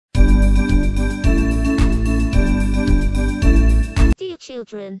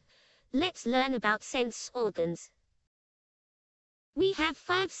children, let's learn about sense organs. We have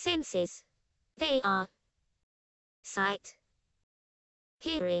 5 senses. They are sight,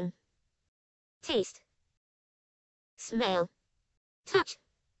 hearing, taste, smell, touch.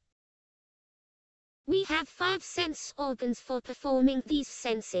 We have 5 sense organs for performing these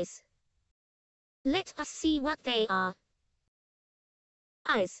senses. Let us see what they are.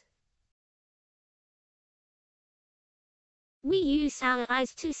 Eyes. We use our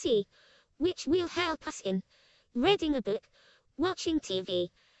eyes to see, which will help us in reading a book, watching TV,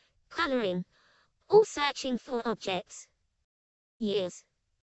 coloring, or searching for objects. Ears.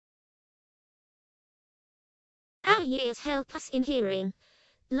 Our ears help us in hearing,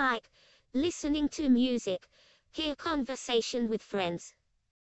 like listening to music, hear conversation with friends.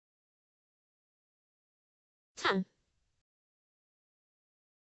 Tongue.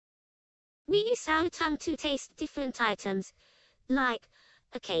 We use our tongue to taste different items, like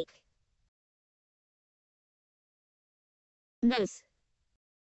a cake. Nose.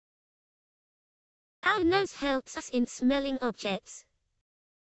 Our nose helps us in smelling objects.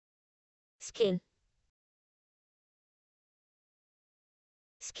 Skin.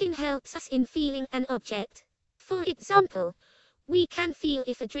 Skin helps us in feeling an object. For example, we can feel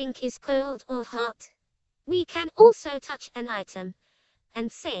if a drink is cold or hot. We can also touch an item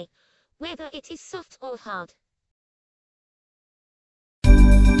and say whether it is soft or hard.